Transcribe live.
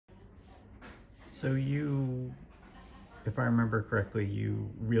So you, if I remember correctly, you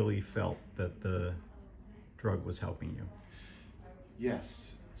really felt that the drug was helping you.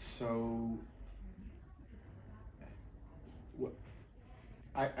 Yes. So what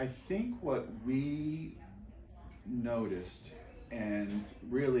I think what we noticed, and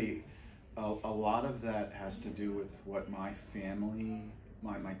really a lot of that has to do with what my family,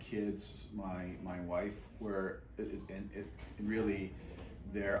 my kids, my wife were, and it really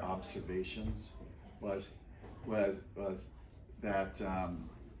their observations was was that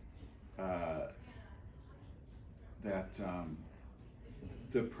uh, that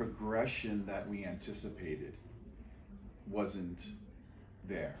the progression that we anticipated wasn't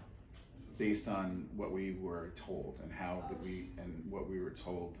there, based on what we were told and what we were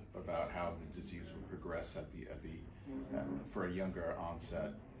told about how the disease would progress for a younger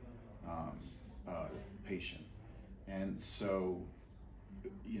onset um, patient. And so,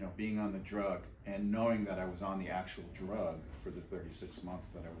 being on the drug and knowing that I was on the actual drug for the 36 months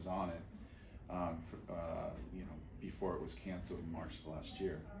that I was on it, before it was canceled in March of last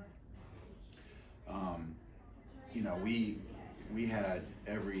year, we had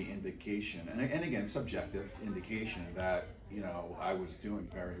every indication, and again, subjective indication, that I was doing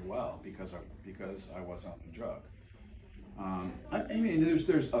very well because I was on the drug. I mean,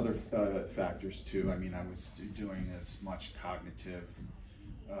 there's other factors too. I mean, I was doing as much cognitive.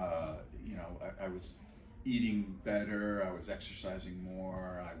 I was eating better. I was exercising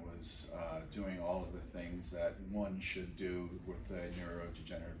more. I was doing all of the things that one should do with a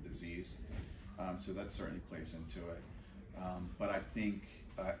neurodegenerative disease. So that certainly plays into it. But I think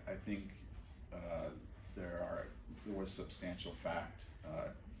there was substantial fact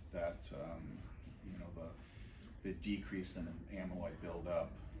that the decrease in amyloid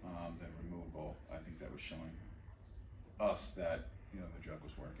buildup, the removal, I think that was showing us that the drug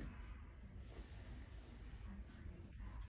was working.